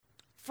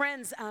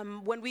Friends,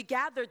 when we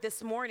gathered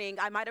this morning,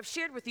 I might have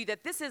shared with you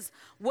that this is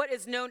what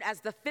is known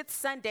as the fifth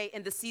Sunday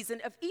in the season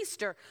of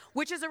Easter,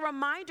 which is a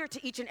reminder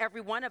to each and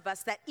every one of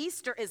us that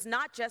Easter is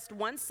not just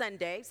one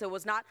Sunday, so it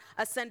was not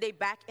a Sunday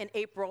back in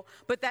April,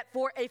 but that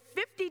for a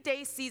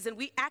 50-day season,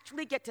 we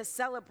actually get to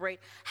celebrate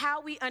how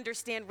we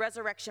understand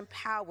resurrection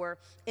power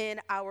in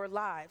our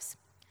lives.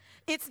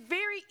 It's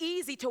very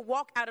easy to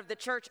walk out of the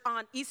church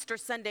on Easter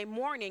Sunday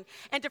morning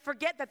and to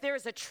forget that there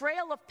is a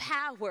trail of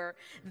power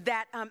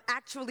that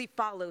actually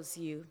follows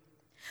you.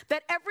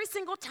 That every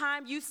single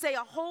time you say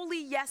a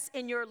holy yes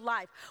in your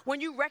life, when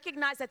you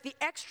recognize that the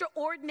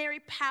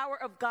extraordinary power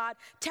of God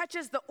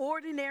touches the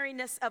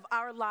ordinariness of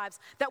our lives,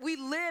 that we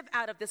live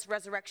out of this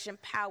resurrection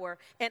power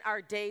in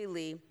our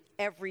daily,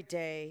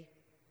 everyday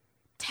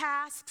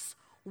tasks,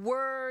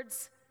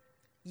 words,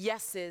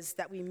 yeses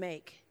that we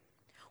make.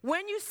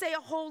 When you say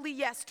a holy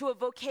yes to a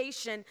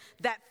vocation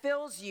that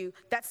fills you,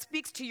 that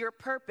speaks to your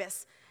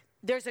purpose,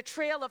 there's a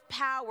trail of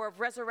power,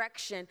 of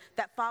resurrection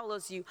that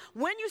follows you.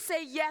 When you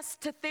say yes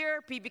to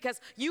therapy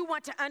because you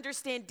want to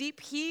understand deep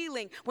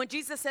healing, when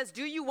Jesus says,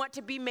 do you want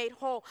to be made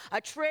whole?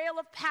 A trail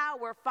of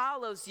power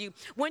follows you.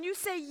 When you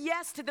say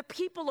yes to the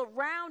people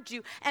around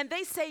you and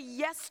they say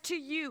yes to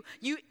you,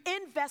 you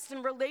invest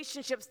in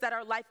relationships that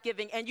are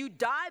life-giving and you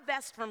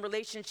divest from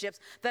relationships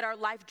that are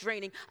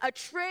life-draining. A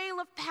trail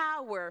of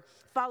power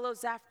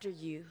follows after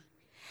you.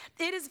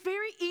 It is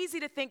very easy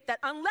to think that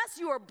unless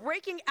you are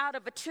breaking out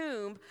of a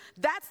tomb,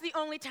 that's the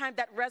only time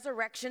that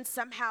resurrection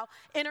somehow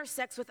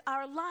intersects with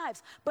our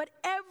lives. But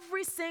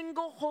every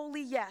single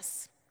holy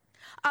yes,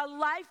 a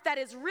life that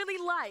is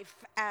really life,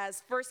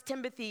 as 1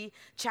 Timothy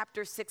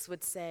chapter 6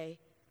 would say,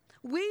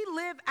 we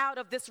live out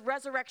of this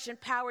resurrection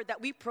power that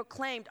we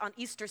proclaimed on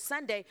Easter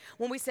Sunday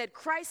when we said,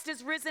 Christ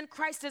is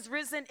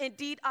risen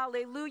indeed,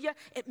 alleluia.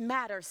 It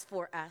matters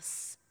for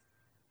us.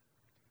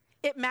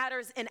 It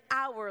matters in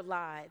our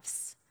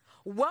lives,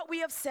 what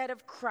we have said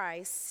of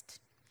Christ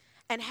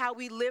and how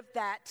we live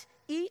that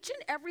each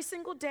and every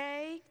single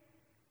day,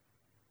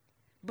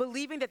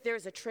 believing that there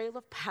is a trail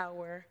of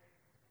power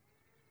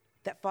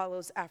that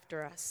follows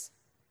after us.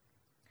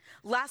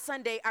 Last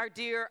Sunday, our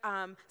dear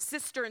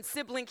sister and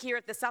sibling here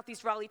at the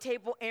Southeast Raleigh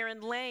table,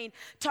 Erin Lane,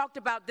 talked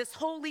about this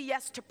holy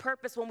yes to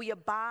purpose when we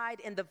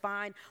abide in the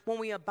vine, when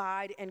we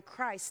abide in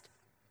Christ.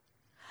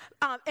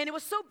 And it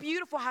was so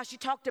beautiful how she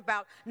talked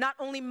about not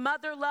only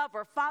mother love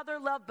or father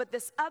love, but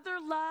this other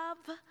love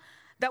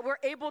that we're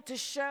able to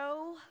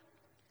show,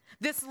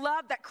 this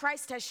love that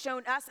Christ has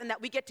shown us and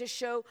that we get to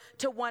show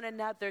to one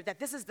another, that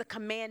this is the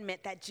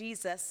commandment that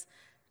Jesus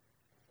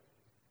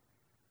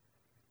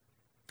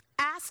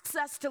asks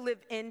us to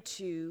live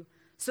into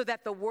so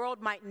that the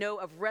world might know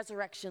of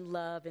resurrection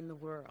love in the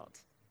world.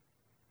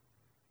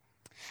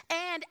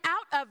 And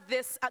out of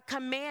this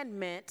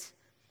commandment,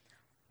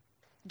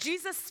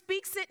 Jesus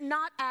speaks it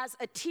not as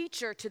a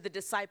teacher to the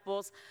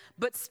disciples,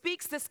 but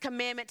speaks this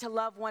commandment to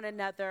love one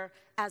another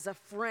as a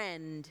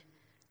friend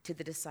to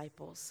the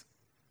disciples.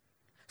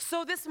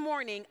 So this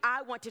morning,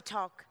 I want to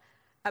talk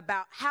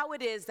about how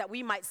it is that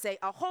we might say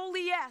a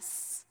holy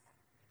yes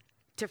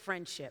to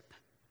friendship.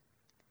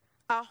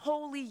 A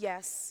holy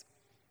yes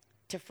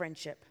to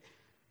friendship.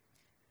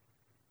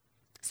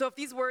 So if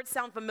these words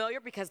sound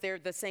familiar, because they're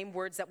the same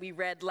words that we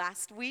read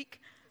last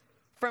week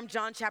from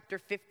John chapter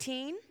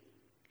 15,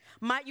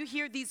 might you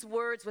hear these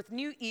words with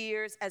new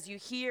ears as you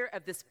hear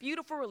of this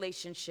beautiful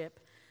relationship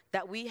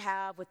that we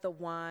have with the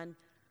one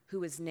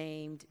who is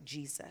named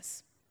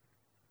Jesus.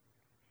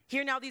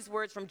 Hear now these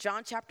words from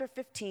John chapter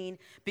 15,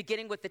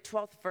 beginning with the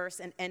 12th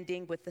verse and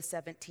ending with the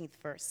 17th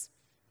verse.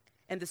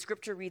 And the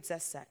scripture reads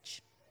as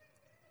such.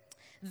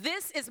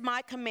 This is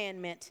my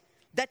commandment,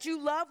 that you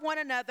love one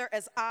another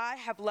as I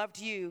have loved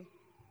you.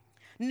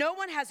 No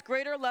one has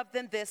greater love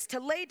than this, to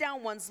lay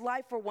down one's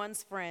life for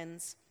one's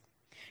friends.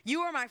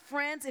 You are my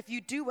friends if you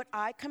do what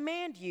I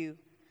command you.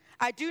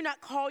 I do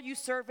not call you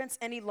servants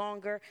any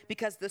longer,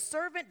 because the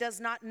servant does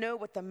not know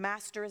what the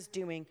master is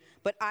doing,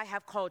 but I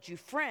have called you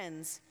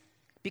friends,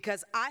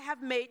 because I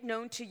have made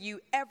known to you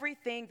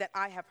everything that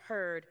I have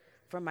heard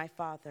from my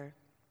Father.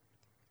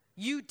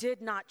 You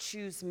did not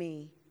choose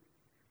me,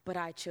 but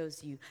I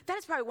chose you. That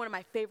is probably one of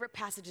my favorite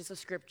passages of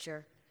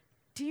Scripture.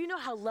 Do you know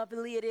how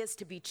lovely it is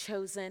to be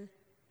chosen?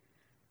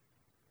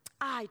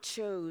 I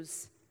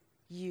chose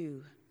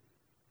you.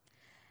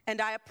 And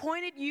I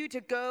appointed you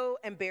to go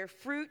and bear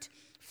fruit,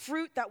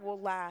 fruit that will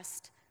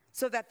last,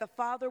 so that the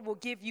Father will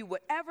give you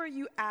whatever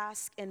you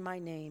ask in my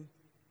name.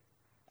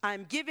 I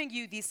am giving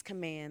you these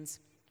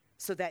commands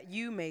so that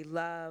you may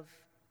love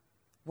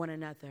one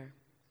another.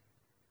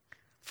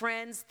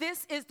 Friends,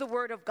 this is the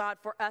word of God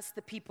for us,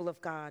 the people of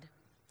God.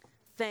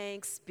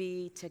 Thanks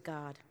be to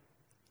God.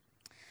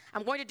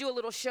 I'm going to do a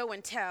little show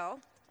and tell.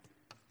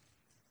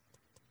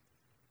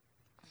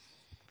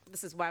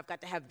 This is why I've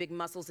got to have big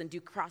muscles and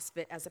do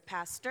CrossFit as a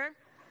pastor.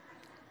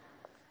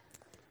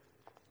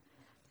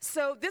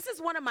 So this is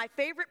one of my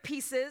favorite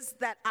pieces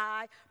that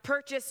I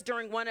purchased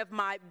during one of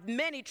my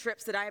many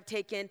trips that I have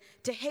taken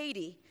to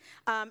Haiti.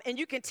 And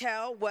you can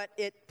tell what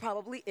it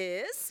probably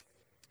is.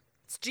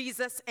 It's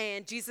Jesus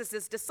and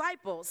Jesus'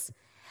 disciples.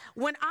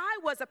 When I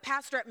was a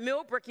pastor at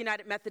Millbrook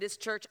United Methodist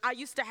Church, I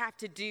used to have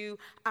to do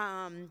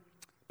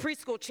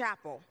preschool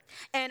chapel.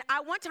 And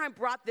I one time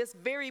brought this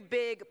very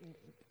big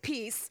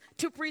piece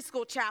to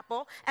preschool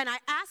chapel, and I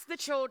asked the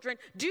children,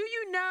 do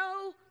you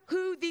know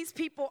who these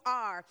people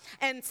are?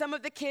 And some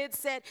of the kids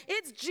said,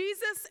 it's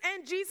Jesus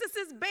and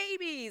Jesus's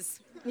babies.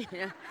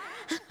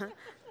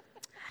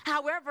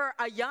 However,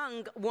 a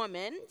young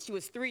woman, she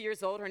was 3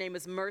 years old, her name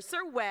is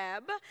Mercer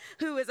Webb,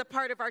 who is a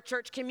part of our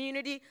church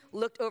community,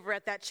 looked over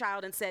at that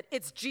child and said,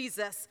 it's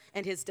Jesus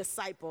and his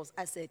disciples.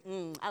 I said,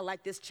 I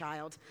like this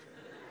child.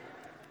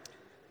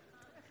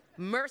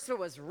 Mercer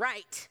was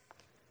right.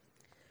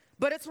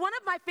 But it's one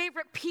of my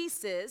favorite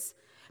pieces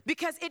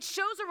because it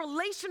shows a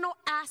relational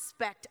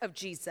aspect of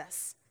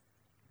Jesus.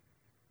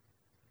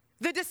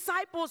 The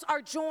disciples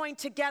are joined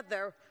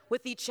together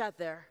with each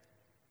other.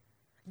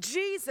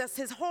 Jesus,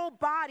 his whole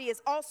body is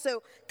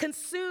also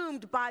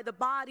consumed by the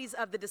bodies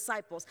of the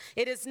disciples.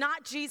 It is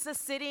not Jesus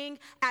sitting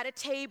at a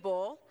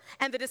table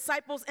and the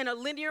disciples in a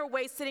linear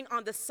way sitting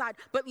on the side,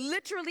 but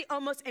literally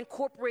almost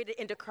incorporated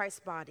into Christ's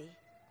body.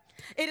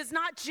 It is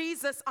not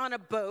Jesus on a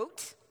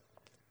boat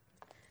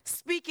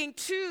speaking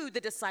to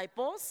the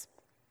disciples.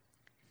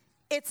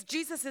 It's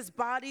Jesus'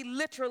 body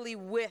literally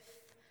with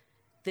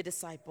the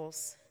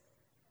disciples.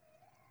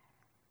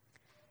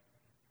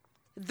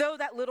 Though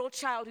that little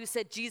child who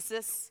said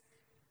Jesus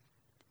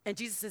and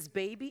Jesus'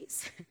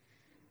 babies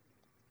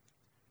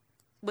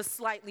was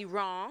slightly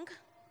wrong,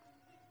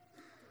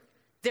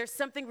 there's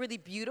something really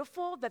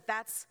beautiful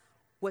that's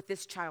what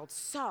this child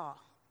saw.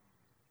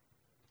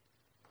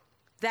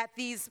 That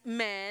these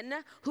men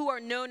who are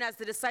known as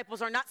the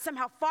disciples are not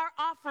somehow far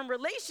off from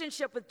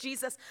relationship with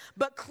Jesus,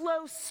 but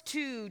close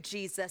to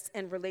Jesus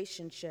in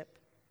relationship.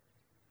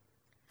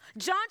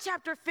 John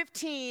chapter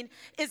 15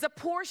 is a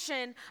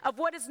portion of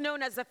what is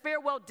known as the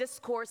farewell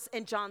discourse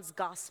in John's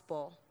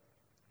gospel.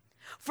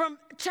 From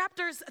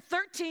chapters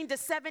 13 to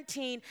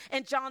 17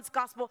 in John's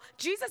gospel,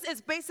 Jesus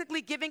is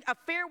basically giving a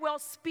farewell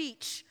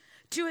speech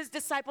to his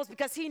disciples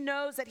because he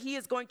knows that he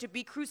is going to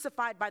be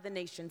crucified by the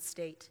nation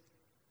state.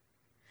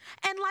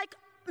 And like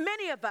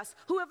many of us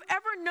who have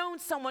ever known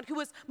someone who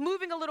is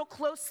moving a little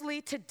closely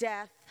to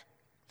death,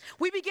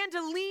 we begin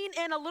to lean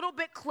in a little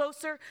bit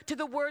closer to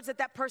the words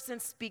that person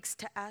speaks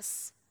to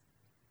us.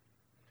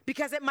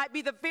 Because it might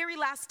be the very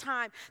last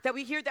time that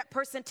we hear that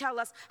person tell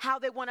us how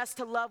they want us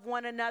to love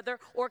one another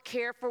or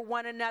care for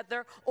one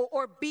another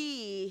or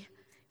be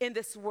in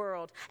this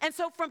world. And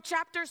so from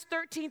chapters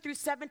 13 through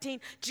 17,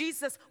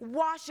 Jesus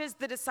washes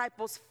the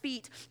disciples'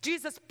 feet.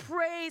 Jesus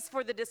prays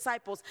for the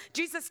disciples.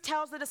 Jesus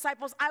tells the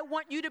disciples, I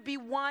want you to be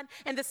one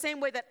in the same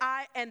way that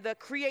I and the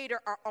Creator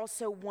are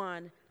also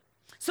one.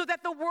 So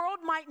that the world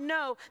might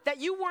know that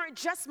you weren't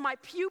just my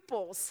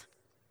pupils,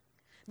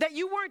 that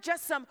you weren't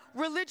just some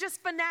religious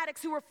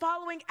fanatics who were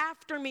following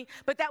after me,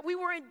 but that we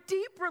were in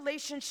deep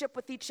relationship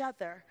with each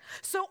other.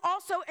 So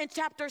also in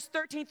chapters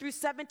 13 through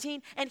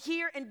 17 and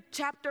here in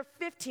chapter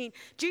 15,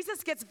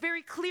 Jesus gets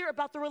very clear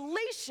about the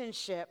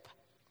relationship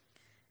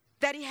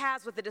that he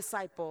has with the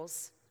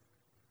disciples.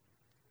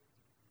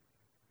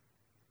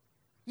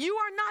 You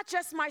are not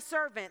just my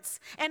servants,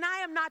 and I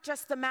am not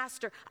just the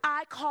master.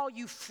 I call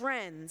you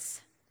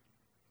friends.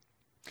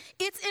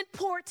 It's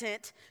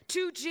important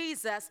to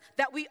Jesus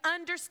that we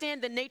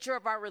understand the nature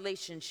of our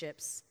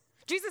relationships.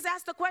 Jesus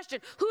asked the question,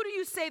 who do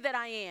you say that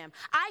I am?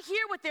 I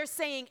hear what they're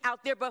saying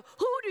out there, but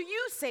who do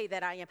you say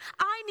that I am?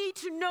 I need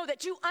to know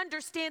that you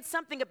understand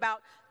something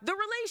about the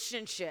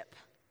relationship.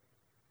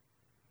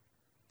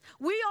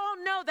 We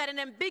all know that an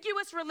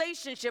ambiguous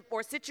relationship,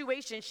 or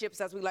situationships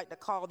as we like to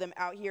call them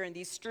out here in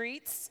these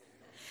streets,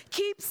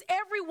 keeps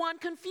everyone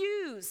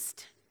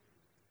confused.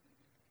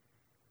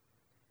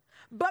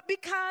 But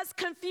because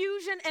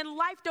confusion and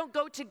life don't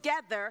go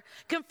together,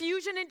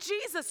 confusion and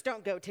Jesus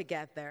don't go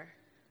together.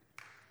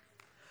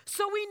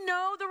 So we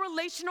know the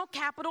relational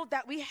capital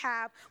that we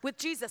have with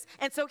Jesus.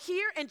 And so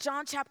here in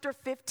John chapter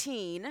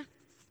 15,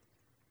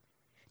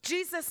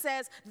 Jesus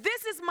says,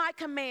 this is my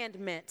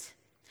commandment.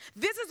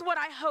 This is what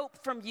I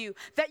hope from you,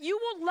 that you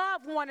will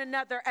love one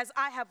another as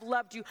I have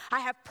loved you. I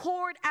have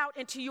poured out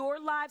into your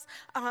lives.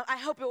 I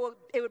hope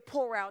it would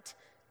pour out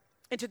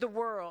into the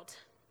world.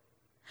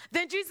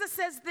 Then Jesus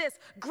says this,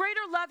 greater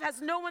love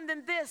has no one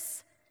than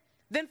this,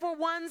 than for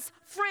one's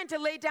friend to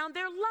lay down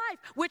their life,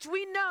 which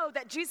we know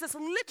that Jesus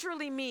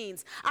literally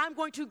means, I'm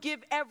going to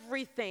give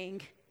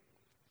everything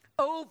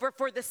over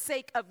for the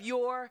sake of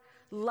your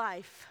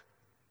life.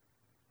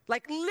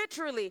 Like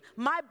literally,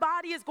 my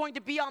body is going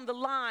to be on the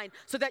line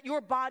so that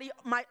your body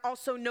might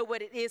also know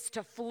what it is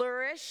to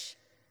flourish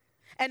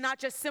and not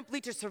just simply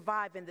to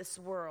survive in this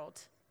world.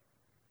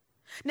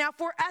 Now,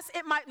 for us,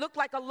 it might look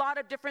like a lot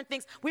of different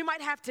things. We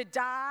might have to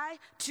die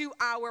to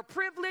our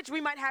privilege.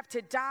 We might have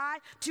to die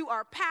to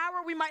our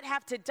power. We might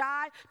have to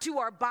die to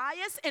our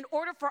bias in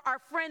order for our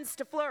friends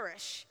to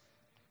flourish.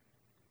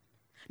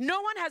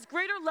 No one has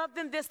greater love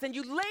than this, than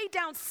you lay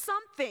down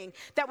something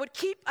that would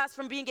keep us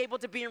from being able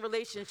to be in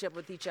relationship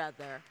with each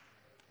other.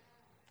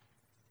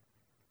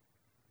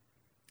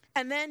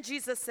 And then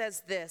Jesus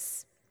says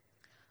this.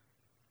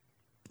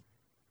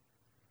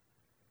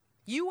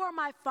 You are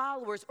my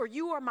followers, or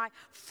you are my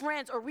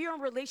friends, or we are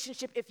in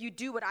relationship if you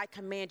do what I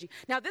command you.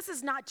 Now, this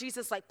is not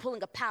Jesus like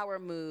pulling a power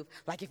move.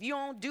 Like, if you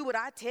don't do what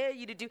I tell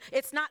you to do,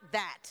 it's not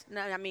that.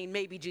 No, I mean,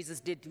 maybe Jesus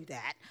did do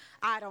that.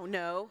 I don't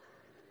know.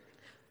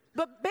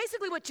 But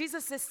basically what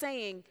Jesus is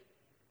saying,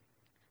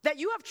 that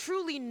you have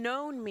truly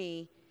known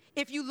me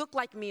if you look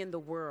like me in the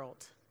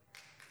world.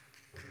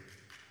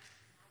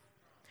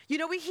 You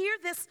know, we hear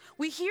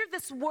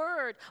this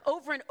word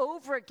over and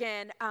over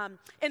again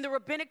in the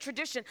rabbinic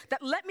tradition,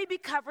 that let me be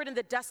covered in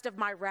the dust of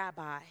my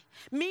rabbi.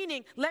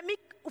 Meaning, let me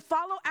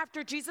follow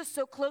after Jesus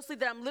so closely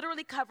that I'm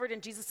literally covered in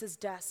Jesus'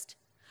 dust.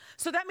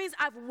 So that means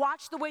I've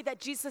watched the way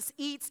that Jesus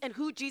eats and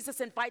who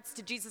Jesus invites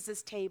to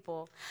Jesus'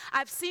 table.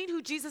 I've seen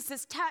who Jesus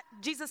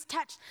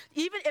touched,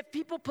 even if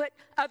people put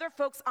other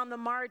folks on the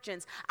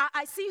margins.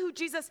 I see who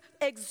Jesus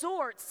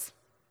exhorts,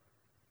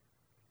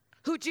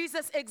 who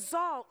Jesus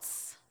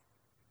exalts.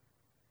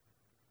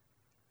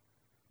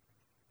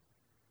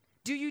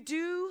 Do you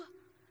do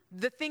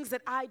the things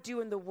that I do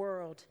in the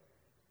world?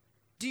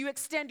 Do you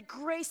extend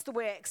grace the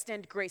way I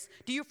extend grace?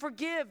 Do you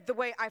forgive the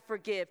way I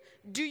forgive?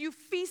 Do you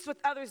feast with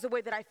others the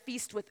way that I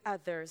feast with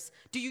others?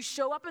 Do you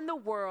show up in the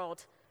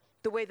world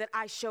the way that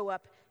I show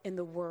up in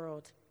the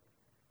world?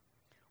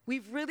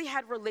 We've really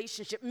had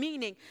relationship,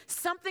 meaning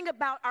something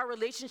about our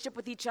relationship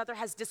with each other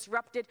has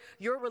disrupted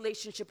your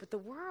relationship with the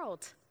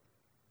world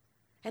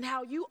and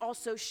how you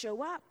also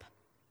show up.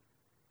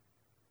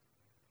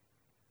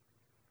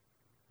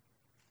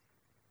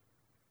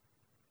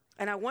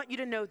 And I want you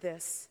to know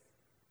this.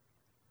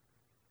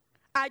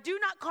 I do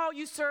not call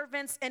you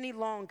servants any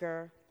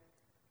longer,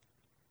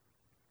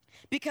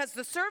 because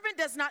the servant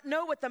does not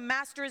know what the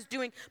master is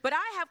doing, but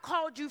I have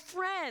called you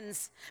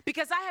friends,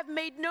 because I have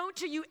made known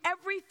to you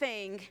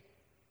everything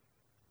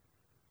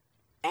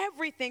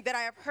that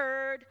I have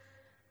heard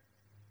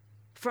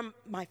from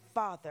my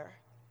Father.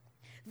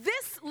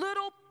 This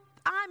little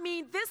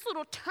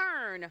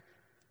turn,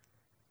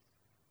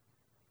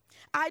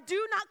 I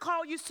do not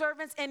call you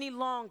servants any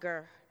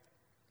longer.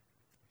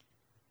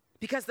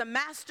 Because the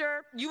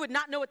master, you would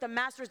not know what the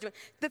master is doing.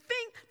 The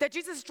thing that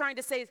Jesus is trying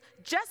to say is,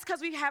 just because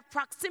we have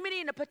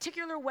proximity in a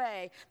particular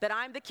way, that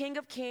I'm the King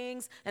of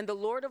Kings and the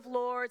Lord of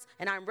Lords,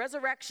 and I'm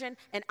resurrection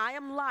and I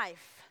am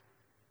life,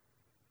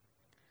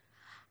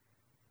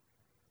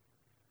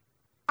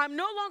 I'm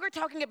no longer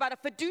talking about a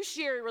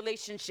fiduciary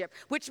relationship,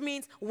 which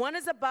means one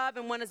is above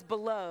and one is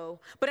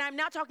below, but I'm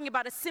now talking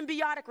about a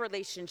symbiotic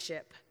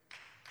relationship.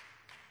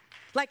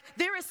 Like,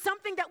 there is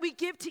something that we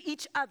give to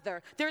each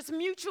other. There's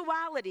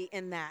mutuality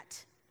in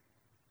that.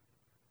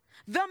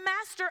 The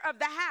master of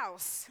the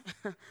house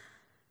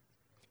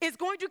is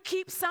going to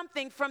keep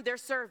something from their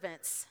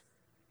servants.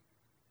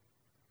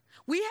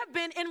 We have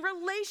been in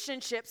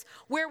relationships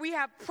where we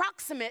have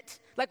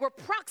we're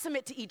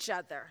proximate to each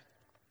other.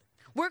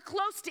 We're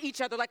close to each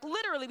other, like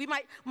literally we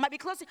might be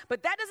close,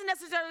 but that doesn't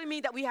necessarily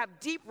mean that we have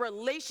deep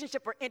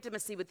relationship or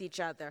intimacy with each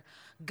other.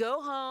 Go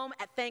home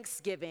at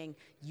Thanksgiving.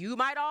 You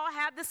might all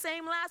have the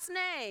same last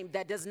name.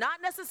 That does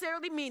not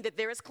necessarily mean that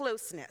there is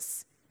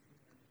closeness.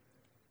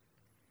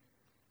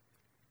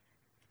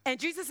 And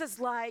Jesus is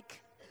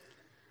like,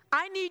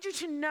 I need you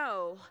to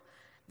know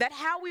that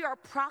how we are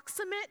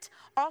proximate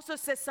also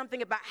says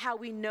something about how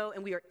we know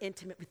and we are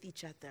intimate with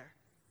each other.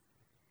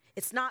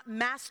 It's not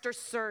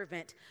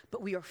master-servant,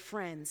 but we are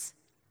friends.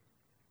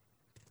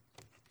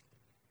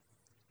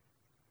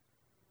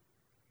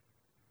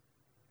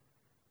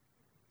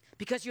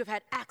 Because you have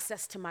had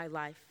access to my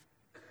life,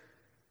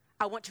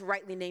 I want to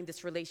rightly name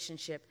this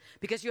relationship.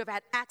 Because you have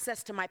had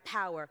access to my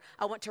power,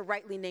 I want to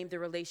rightly name the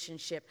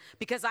relationship.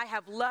 Because I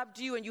have loved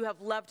you and you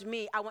have loved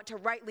me, I want to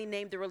rightly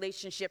name the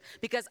relationship.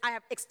 Because I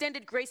have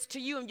extended grace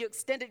to you and you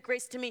extended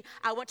grace to me,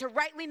 I want to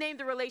rightly name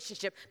the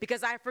relationship.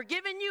 Because I have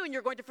forgiven you and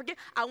you're going to forgive,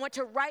 I want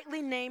to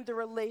rightly name the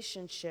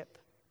relationship.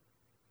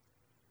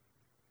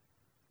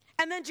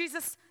 And then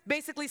Jesus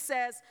basically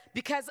says,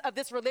 because of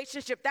this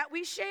relationship that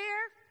we share,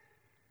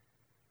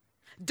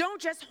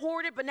 don't just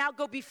hoard it, but now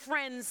go be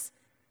friends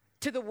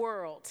to the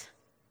world.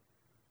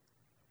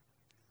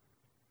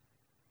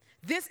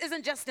 This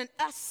isn't just an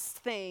us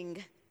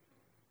thing.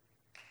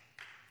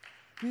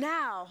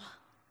 Now,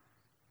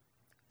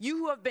 you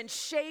who have been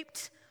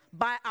shaped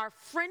by our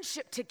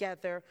friendship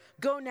together,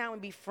 go now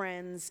and be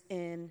friends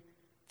in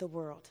the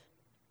world.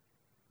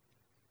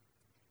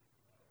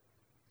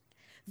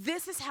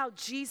 This is how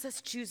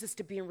Jesus chooses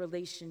to be in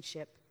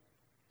relationship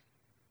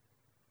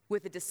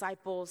with the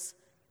disciples,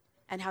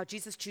 and how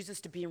Jesus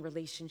chooses to be in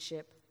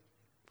relationship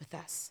with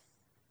us.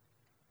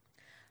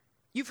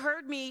 You've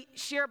heard me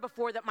share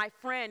before that my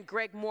friend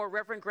Greg Moore,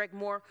 Reverend Greg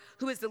Moore,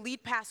 who is the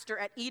lead pastor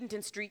at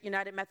Edenton Street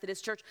United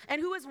Methodist Church, and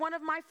who is one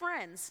of my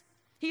friends.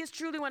 He is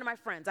truly one of my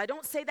friends. I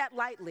don't say that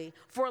lightly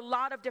for a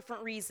lot of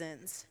different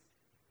reasons.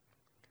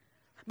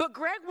 But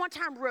Greg one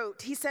time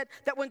wrote, he said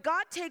that when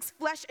God takes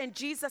flesh and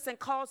Jesus and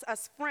calls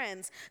us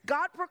friends,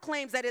 God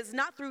proclaims that it is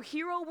not through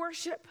hero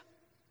worship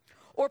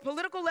or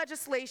political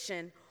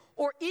legislation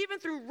or even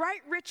through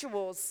right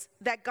rituals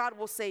that God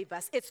will save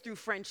us. It's through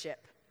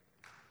friendship.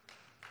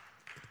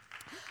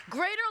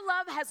 Greater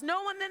love has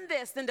no one than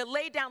this, than to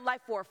lay down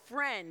life for a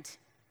friend.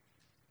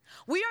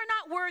 We are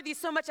not worthy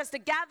so much as to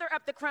gather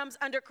up the crumbs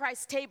under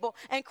Christ's table,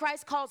 and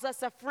Christ calls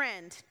us a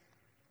friend.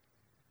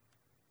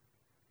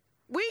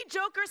 We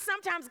jokers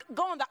sometimes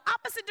go in the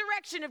opposite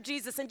direction of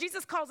Jesus, and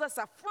Jesus calls us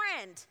a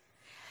friend.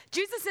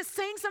 Jesus is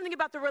saying something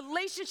about the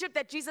relationship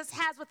that Jesus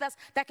has with us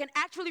that can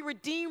actually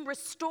redeem,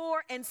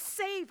 restore, and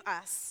save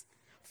us.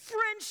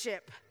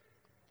 Friendship.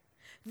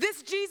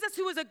 This Jesus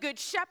who is a good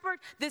shepherd,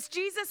 this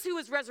Jesus who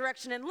is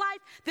resurrection and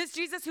life, this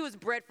Jesus who is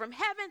bread from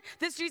heaven,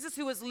 this Jesus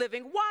who is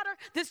living water,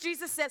 this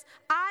Jesus says,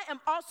 I am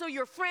also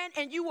your friend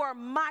and you are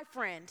my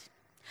friend.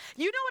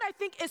 You know what I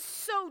think is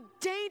so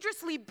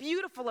dangerously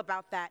beautiful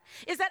about that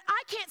is that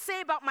I can't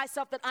say about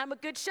myself that I'm a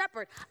good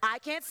shepherd. I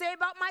can't say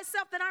about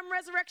myself that I'm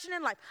resurrection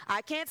and life.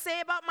 I can't say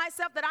about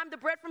myself that I'm the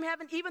bread from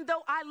heaven even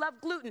though I love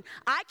gluten.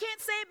 I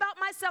can't say about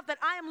myself that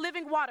I am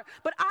living water.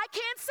 But I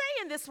can't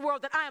say in this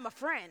world that I am a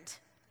friend.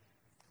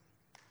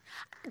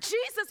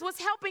 Jesus was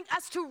helping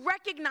us to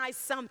recognize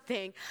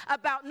something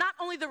about not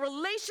only the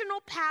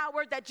relational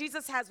power that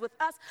Jesus has with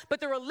us,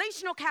 but the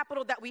relational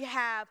capital that we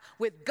have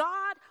with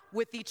God,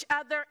 with each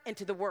other, and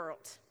to the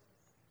world.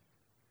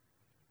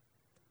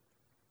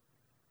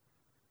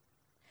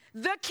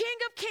 The King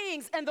of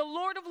Kings and the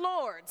Lord of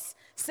Lords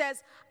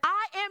says,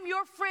 I am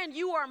your friend,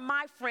 you are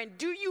my friend.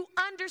 Do you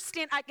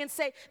understand? I can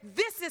say,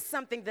 this is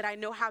something that I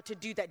know how to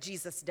do that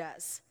Jesus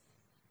does.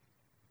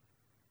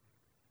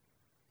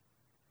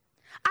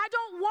 I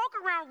don't walk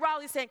around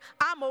Raleigh saying,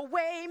 I'm a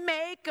way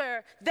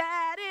maker,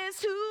 that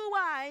is who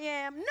I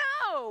am.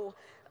 No.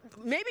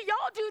 Maybe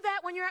y'all do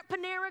that when you're at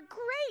Panera.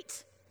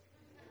 Great.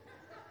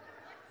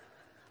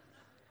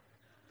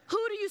 Who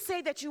do you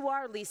say that you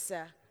are,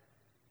 Lisa?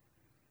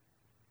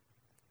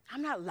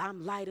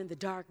 I'm light in the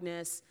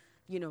darkness.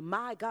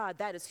 My God,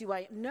 that is who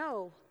I am.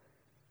 No.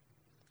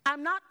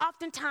 I'm not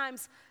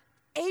oftentimes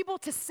able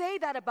to say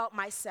that about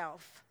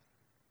myself,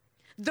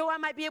 though I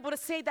might be able to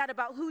say that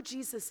about who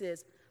Jesus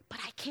is. But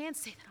I can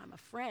say that I'm a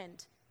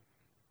friend.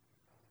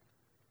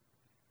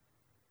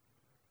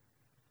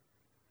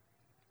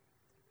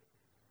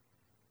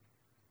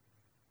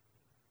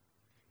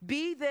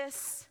 Be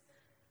this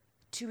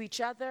to each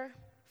other,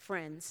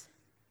 friends,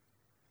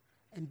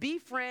 and be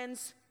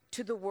friends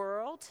to the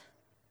world.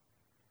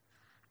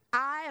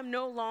 I am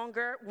no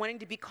longer wanting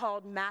to be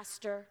called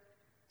master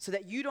so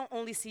that you don't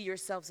only see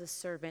yourselves as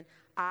servant.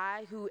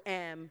 I who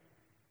am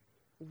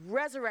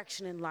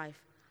resurrection in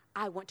life,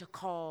 I want to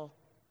call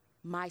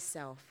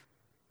myself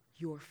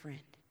your friend.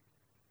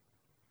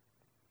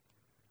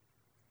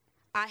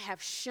 I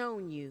have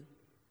shown you.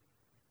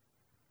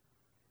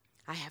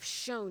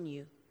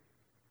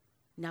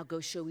 Now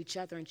go show each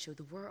other and show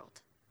the world.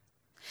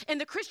 In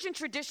the Christian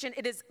tradition,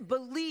 it is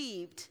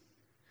believed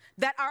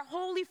that our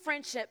holy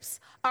friendships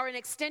are an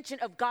extension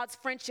of God's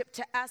friendship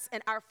to us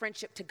and our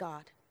friendship to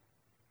God.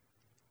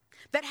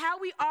 That how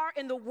we are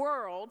in the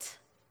world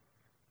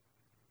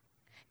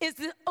is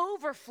the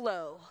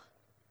overflow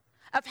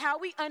of how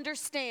we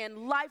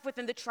understand life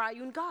within the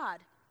triune God.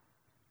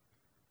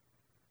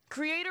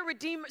 Creator,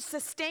 Redeemer,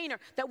 Sustainer,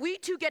 that we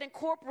too get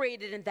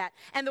incorporated in that.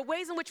 And the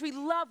ways in which we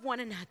love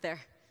one another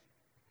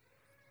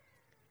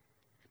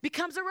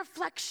becomes a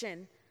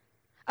reflection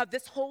of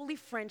this holy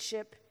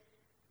friendship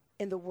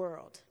in the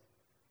world.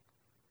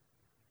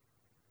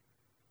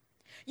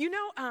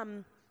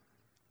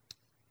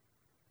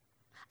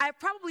 I've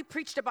probably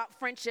preached about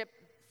friendship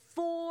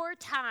 4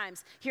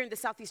 times here in the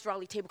Southeast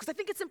Raleigh table because I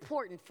think it's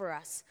important for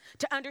us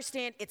to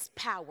understand its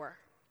power.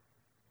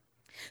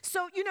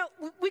 So,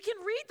 we can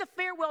read the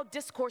farewell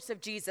discourse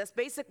of Jesus,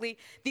 basically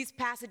these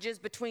passages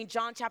between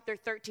John chapter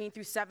 13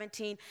 through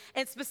 17,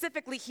 and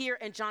specifically here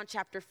in John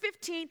chapter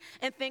 15,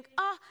 and think,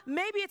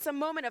 maybe it's a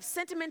moment of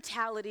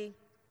sentimentality.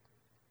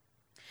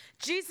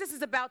 Jesus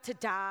is about to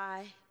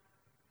die.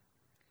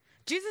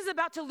 Jesus is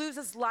about to lose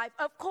his life.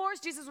 Of course,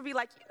 Jesus would be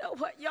like, you know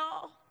what,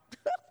 y'all?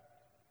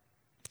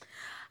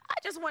 I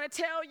just want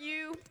to tell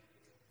you,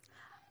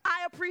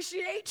 I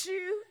appreciate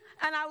you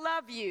and I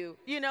love you.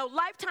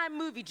 Lifetime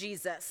movie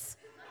Jesus.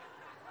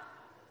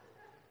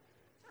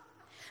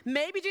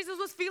 Maybe Jesus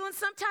was feeling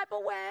some type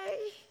of way,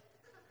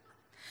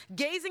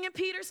 gazing in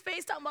Peter's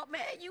face, talking about,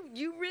 man,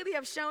 you really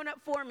have shown up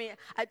for me.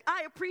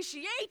 I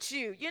appreciate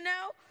you,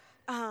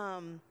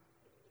 But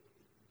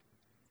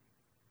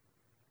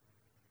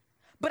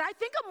I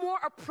think a more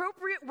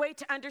appropriate way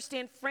to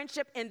understand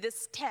friendship in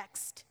this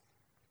text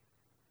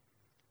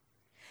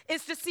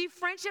is to see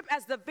friendship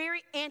as the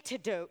very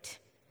antidote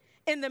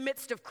in the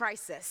midst of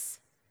crisis.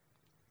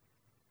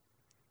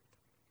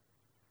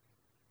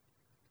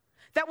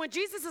 That when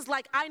Jesus is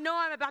like, I know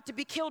I'm about to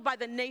be killed by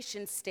the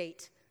nation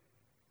state,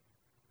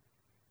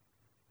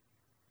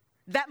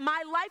 that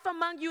my life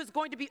among you is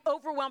going to be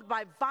overwhelmed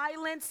by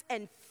violence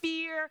and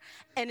fear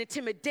and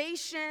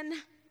intimidation,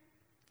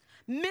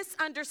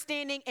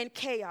 misunderstanding and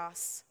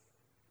chaos.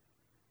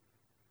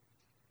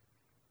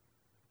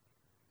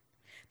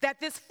 That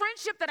this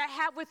friendship that I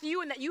have with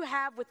you and that you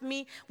have with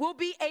me will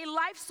be a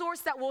life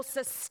source that will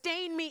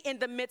sustain me in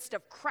the midst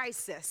of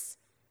crisis.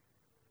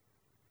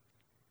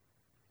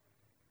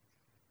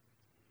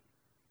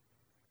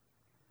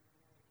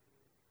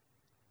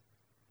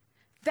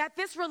 That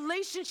this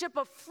relationship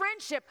of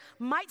friendship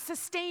might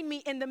sustain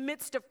me in the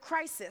midst of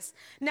crisis.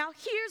 Now,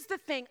 here's the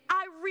thing.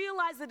 I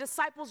realize the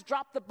disciples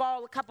dropped the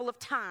ball a couple of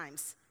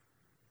times.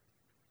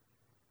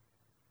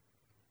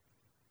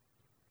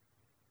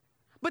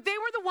 But they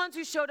were the ones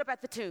who showed up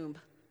at the tomb.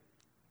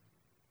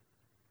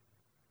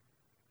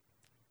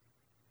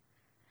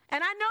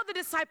 And I know the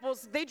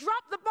disciples, they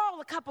dropped the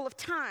ball a couple of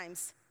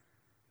times.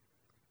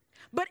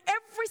 But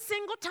every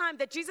single time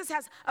that Jesus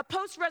has a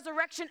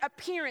post-resurrection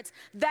appearance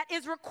that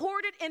is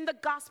recorded in the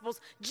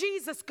Gospels,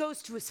 Jesus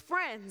goes to his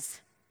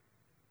friends.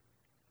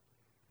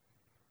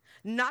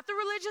 Not the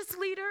religious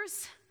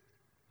leaders,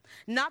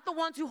 not the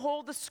ones who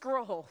hold the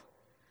scroll.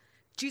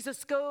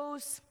 Jesus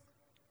goes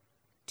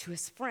to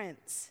his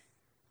friends.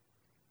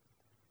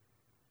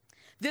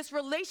 This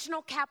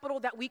relational capital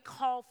that we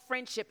call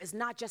friendship is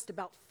not just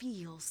about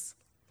feels.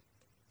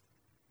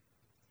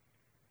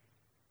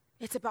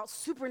 It's about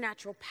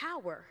supernatural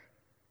power.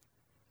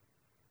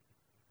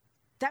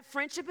 That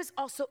friendship is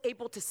also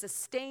able to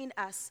sustain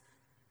us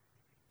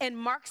and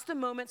marks the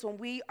moments when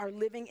we are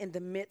living in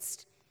the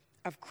midst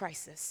of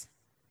crisis.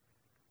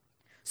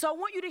 So I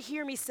want you to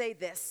hear me say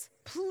this.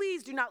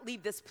 Please do not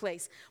leave this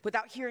place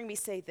without hearing me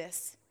say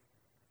this.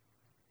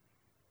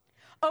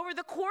 Over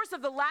the course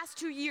of the last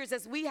 2 years,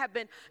 as we have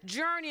been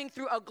journeying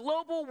through a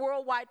global,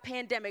 worldwide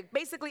pandemic,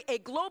 basically a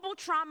global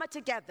trauma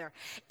together,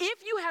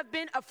 if you have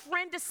been a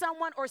friend to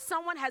someone or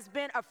someone has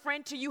been a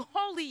friend to you,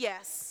 holy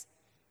yes.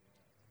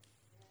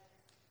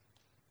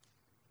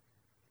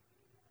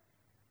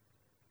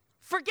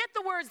 Forget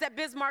the words that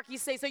Bismarck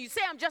used to say. So you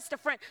say, I'm just a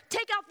friend.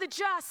 Take out the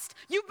just.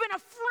 You've been a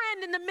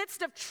friend in the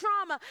midst of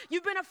trauma.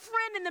 You've been a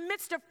friend in the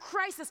midst of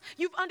crisis.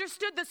 You've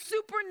understood the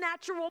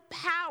supernatural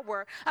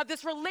power of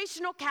this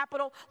relational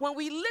capital when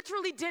we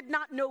literally did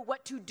not know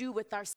what to do with ourselves.